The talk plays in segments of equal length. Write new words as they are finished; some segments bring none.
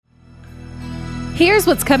Here's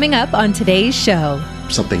what's coming up on today's show.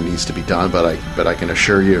 Something needs to be done, but I can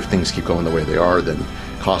assure you if things keep going the way they are, then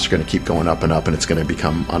costs are going to keep going up, and it's going to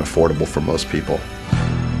become unaffordable for most people.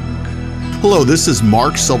 Hello, this is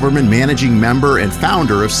Mark Silverman, managing member and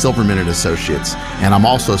founder of Silverman & Associates, and I'm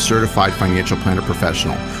also a certified financial planner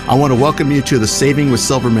professional. I want to welcome you to the Saving with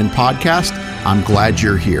Silverman podcast. I'm glad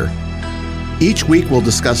you're here. Each week, we'll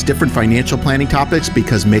discuss different financial planning topics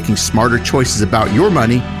because making smarter choices about your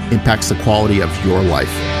money impacts the quality of your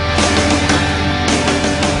life.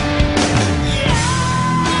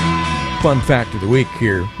 Fun fact of the week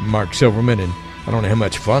here, Mark Silverman, and I don't know how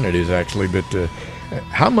much fun it is actually, but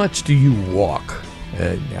how much do you walk?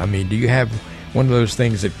 Do you have one of those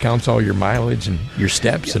things that counts all your mileage and your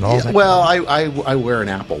steps and all that? Well, I wear an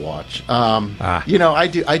Apple Watch.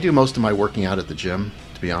 I do most of my working out at the gym,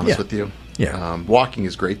 to be honest with you. Yeah. Walking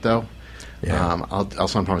is great, though. Yeah. I'll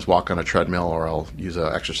sometimes walk on a treadmill, or I'll use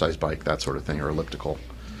an exercise bike, that sort of thing, or elliptical.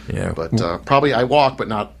 Yeah. But probably I walk, but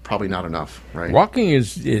probably not enough, right? Walking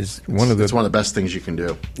is one of the best things you can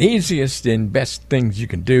do. Easiest and best things you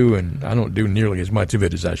can do, and I don't do nearly as much of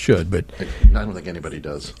it as I should. But I don't think anybody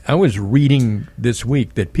does. I was reading this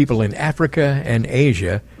week that people in Africa and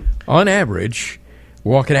Asia, on average,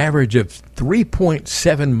 walk an average of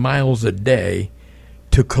 3.7 miles a day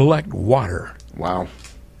to collect water. Wow.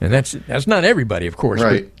 And that's not everybody, of course.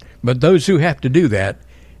 Right. But those who have to do that,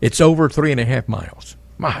 it's over 3.5 miles.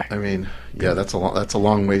 My. That's a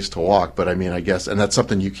long ways to walk, but I guess, and that's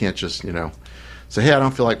something you can't just, say, hey, I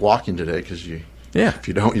don't feel like walking today, because if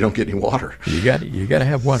you don't get any water. You got to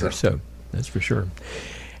have water, so that's for sure.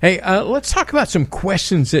 Hey, let's talk about some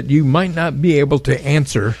questions that you might not be able to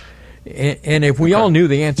answer. And if we all knew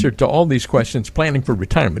the answer to all these questions, planning for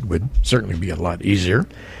retirement would certainly be a lot easier.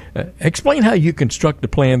 Explain how you construct a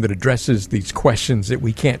plan that addresses these questions that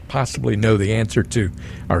we can't possibly know the answer to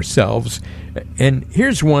ourselves. And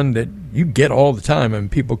here's one that you get all the time when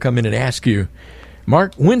people come in and ask you,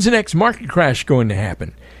 Mark, when's the next market crash going to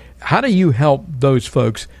happen? How do you help those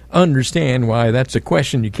folks understand why that's a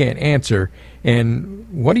question you can't answer? And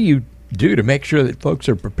what do you do to make sure that folks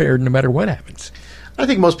are prepared no matter what happens? I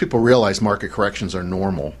think most people realize market corrections are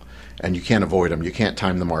normal, and you can't avoid them. You can't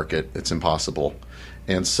time the market. It's impossible.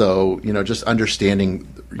 And so, just understanding,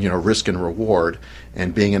 risk and reward,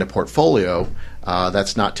 and being in a portfolio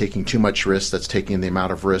that's not taking too much risk, that's taking the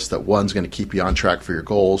amount of risk that, one's going to keep you on track for your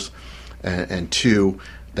goals, and two,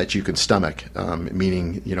 that you can stomach,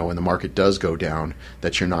 meaning, when the market does go down,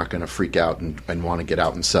 that you're not going to freak out and want to get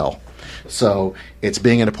out and sell. So it's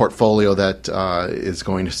being in a portfolio that is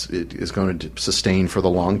going to sustain for the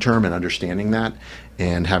long term, and understanding that,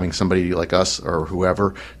 and having somebody like us or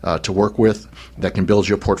whoever to work with that can build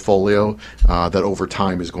you a portfolio that over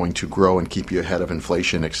time is going to grow and keep you ahead of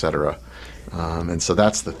inflation, et cetera. And so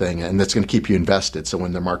that's the thing, and that's going to keep you invested, so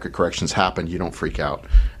when the market corrections happen, you don't freak out,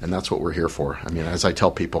 and that's what we're here for. As I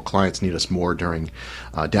tell people, clients need us more during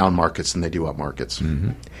down markets than they do up markets.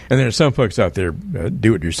 Mm-hmm. And there are some folks out there,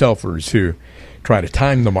 do-it-yourselfers, who try to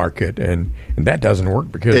time the market, and that doesn't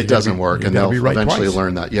work, because it doesn't work, and they'll eventually twice.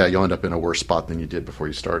 Learn that, you'll end up in a worse spot than you did before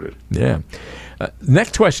you started. Yeah.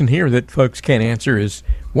 Next question here that folks can't answer is,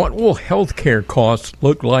 what will healthcare costs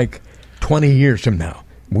look like 20 years from now?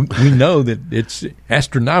 We know that it's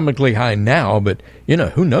astronomically high now, but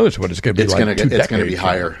who knows what it's going to be like. It's going to be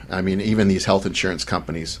higher. Even these health insurance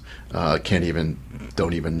companies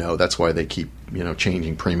don't even know. That's why they keep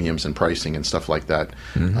changing premiums and pricing and stuff like that.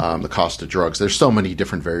 Mm-hmm. The cost of drugs. There's so many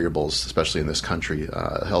different variables, especially in this country.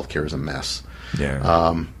 Healthcare is a mess.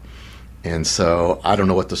 Yeah. And so I don't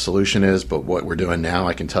know what the solution is, but what we're doing now,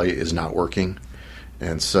 I can tell you, is not working.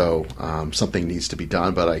 And so something needs to be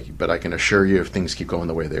done, but I can assure you if things keep going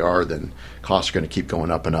the way they are, then costs are going to keep going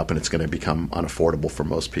up, and it's going to become unaffordable for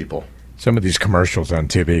most people. Some of these commercials on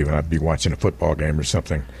TV, when I'd be watching a football game or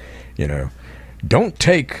something, don't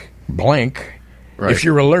take blank if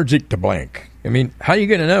you're allergic to blank. How are you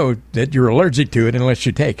going to know that you're allergic to it unless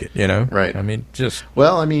you take it, Right.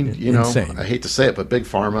 Insane. I hate to say it, but big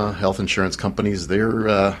pharma, health insurance companies,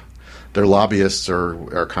 their lobbyists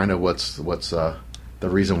are kind of what's the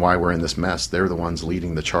reason why we're in this mess. They're the ones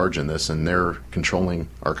leading the charge in this, and they're controlling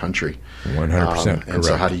our country. 100% correct. And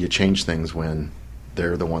so how do you change things when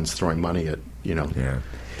they're the ones throwing money at,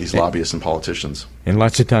 these lobbyists and politicians? And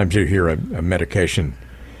lots of times you hear a medication,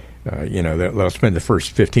 they'll spend the first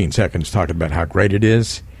 15 seconds talking about how great it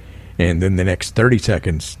is, and then the next 30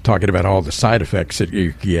 seconds talking about all the side effects that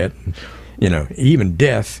you get, even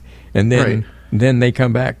death. And then then they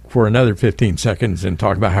come back for another 15 seconds and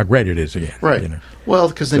talk about how great it is again. Right. Well,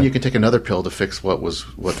 because then you can take another pill to fix what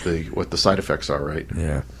the side effects are, right?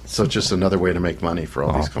 Yeah. So it's just another way to make money for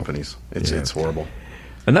all these companies. It's horrible.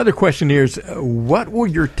 Another question here is, what will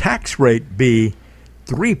your tax rate be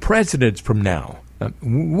 3 presidents from now?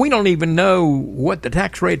 We don't even know what the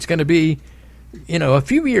tax rate's going to be, a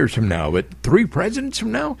few years from now, but 3 presidents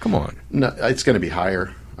from now? Come on. No, it's going to be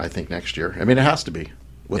higher, I think, next year. I mean, it has to be.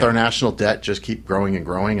 With our national debt just keep growing and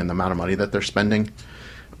growing, and the amount of money that they're spending,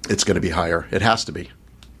 it's going to be higher. It has to be.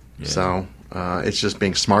 Yeah. So it's just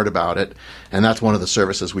being smart about it. And that's one of the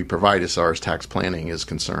services we provide as far as tax planning is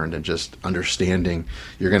concerned, and just understanding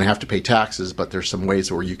you're going to have to pay taxes, but there's some ways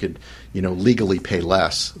where you could, legally pay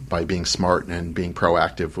less by being smart and being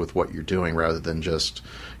proactive with what you're doing rather than just,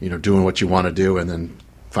 doing what you want to do and then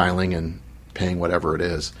filing and paying whatever it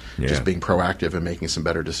is. Yeah. Just being proactive and making some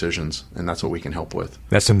better decisions, and that's what we can help with.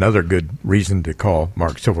 That's another good reason to call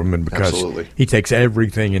Mark Silverman, because Absolutely. He takes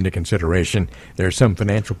everything into consideration. There are some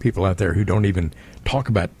financial people out there who don't even talk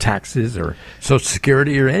about taxes or Social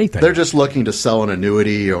Security or anything. They're just looking to sell an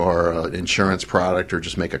annuity or an insurance product or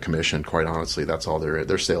just make a commission, quite honestly. That's all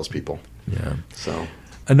they're salespeople. Yeah. So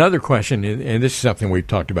another question, and this is something we've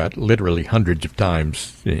talked about literally hundreds of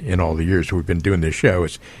times in all the years we've been doing this show,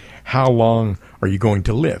 is how long are you going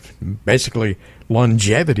to live? Basically,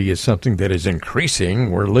 longevity is something that is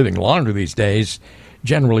increasing. We're living longer these days,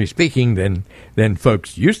 generally speaking, than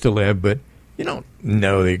folks used to live, but you don't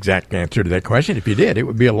know the exact answer to that question. If you did, it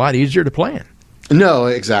would be a lot easier to plan. No,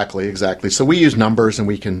 exactly. So we use numbers, and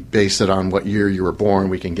we can base it on what year you were born.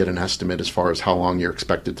 We can get an estimate as far as how long you're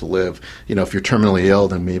expected to live. If you're terminally ill,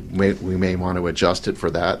 then we may want to adjust it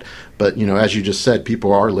for that. But, as you just said,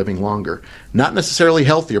 people are living longer. Not necessarily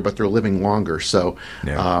healthier, but they're living longer. So,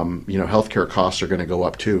 healthcare costs are going to go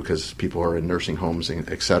up, too, because people are in nursing homes,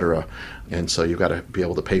 et cetera. And so you've got to be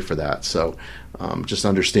able to pay for that. So just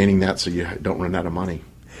understanding that so you don't run out of money.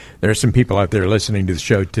 There are some people out there listening to the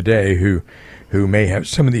show today who may have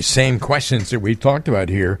some of these same questions that we've talked about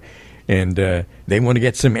here, and they want to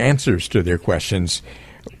get some answers to their questions.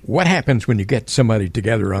 What happens when you get somebody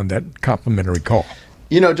together on that complimentary call?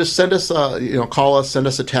 Just send us, call us, send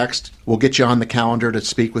us a text. We'll get you on the calendar to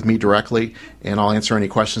speak with me directly, and I'll answer any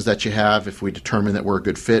questions that you have. If we determine that we're a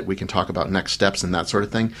good fit, we can talk about next steps and that sort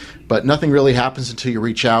of thing. But nothing really happens until you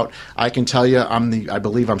reach out. I can tell you, I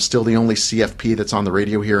believe I'm still the only CFP that's on the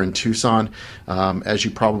radio here in Tucson. As you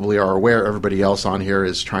probably are aware, everybody else on here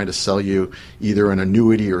is trying to sell you either an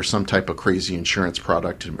annuity or some type of crazy insurance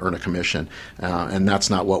product to earn a commission, and that's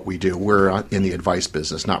not what we do. We're in the advice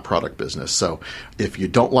business, not product business. So if you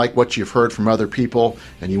don't like what you've heard from other people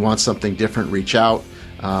and you want something different, reach out,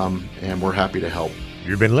 and we're happy to help.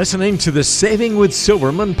 You've been listening to the Saving with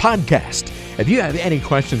Silverman podcast. If you have any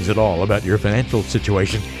questions at all about your financial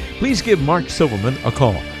situation, please give Mark Silverman a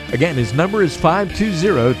call. Again, his number is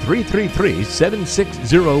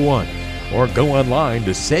 520-333-7601, or go online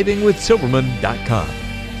to savingwithsilverman.com.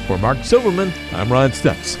 For Mark Silverman, I'm Ron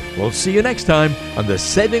Stutz. We'll see you next time on the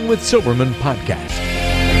Saving with Silverman podcast.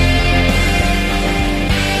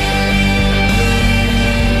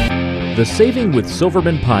 The Saving with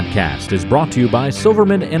Silverman podcast is brought to you by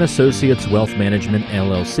Silverman & Associates Wealth Management,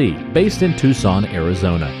 LLC, based in Tucson,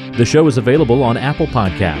 Arizona. The show is available on Apple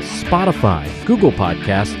Podcasts, Spotify, Google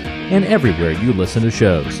Podcasts, and everywhere you listen to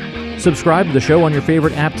shows. Subscribe to the show on your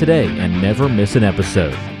favorite app today and never miss an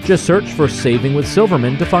episode. Just search for Saving with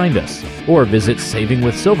Silverman to find us, or visit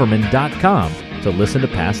savingwithsilverman.com to listen to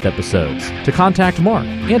past episodes, to contact Mark,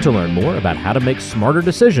 and to learn more about how to make smarter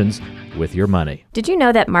decisions with your money. Did you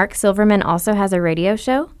know that Mark Silverman also has a radio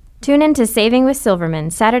show? Tune in to Saving with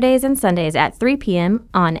Silverman Saturdays and Sundays at 3 p.m.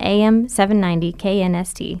 on AM 790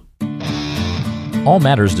 KNST. All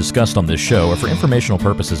matters discussed on this show are for informational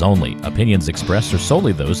purposes only. Opinions expressed are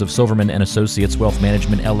solely those of Silverman & Associates Wealth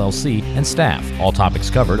Management, LLC, and staff. All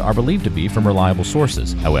topics covered are believed to be from reliable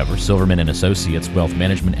sources. However, Silverman & Associates Wealth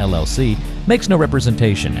Management, LLC makes no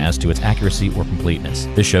representation as to its accuracy or completeness.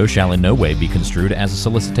 This show shall in no way be construed as a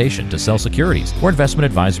solicitation to sell securities or investment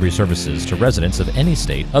advisory services to residents of any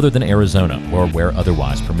state other than Arizona or where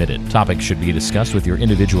otherwise permitted. Topics should be discussed with your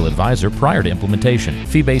individual advisor prior to implementation.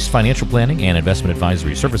 Fee-based financial planning and investment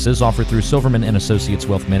advisory services offered through Silverman & Associates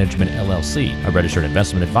Wealth Management, LLC, a registered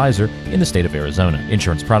investment advisor in the state of Arizona.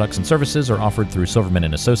 Insurance products and services are offered through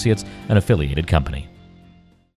Silverman & Associates, an affiliated company.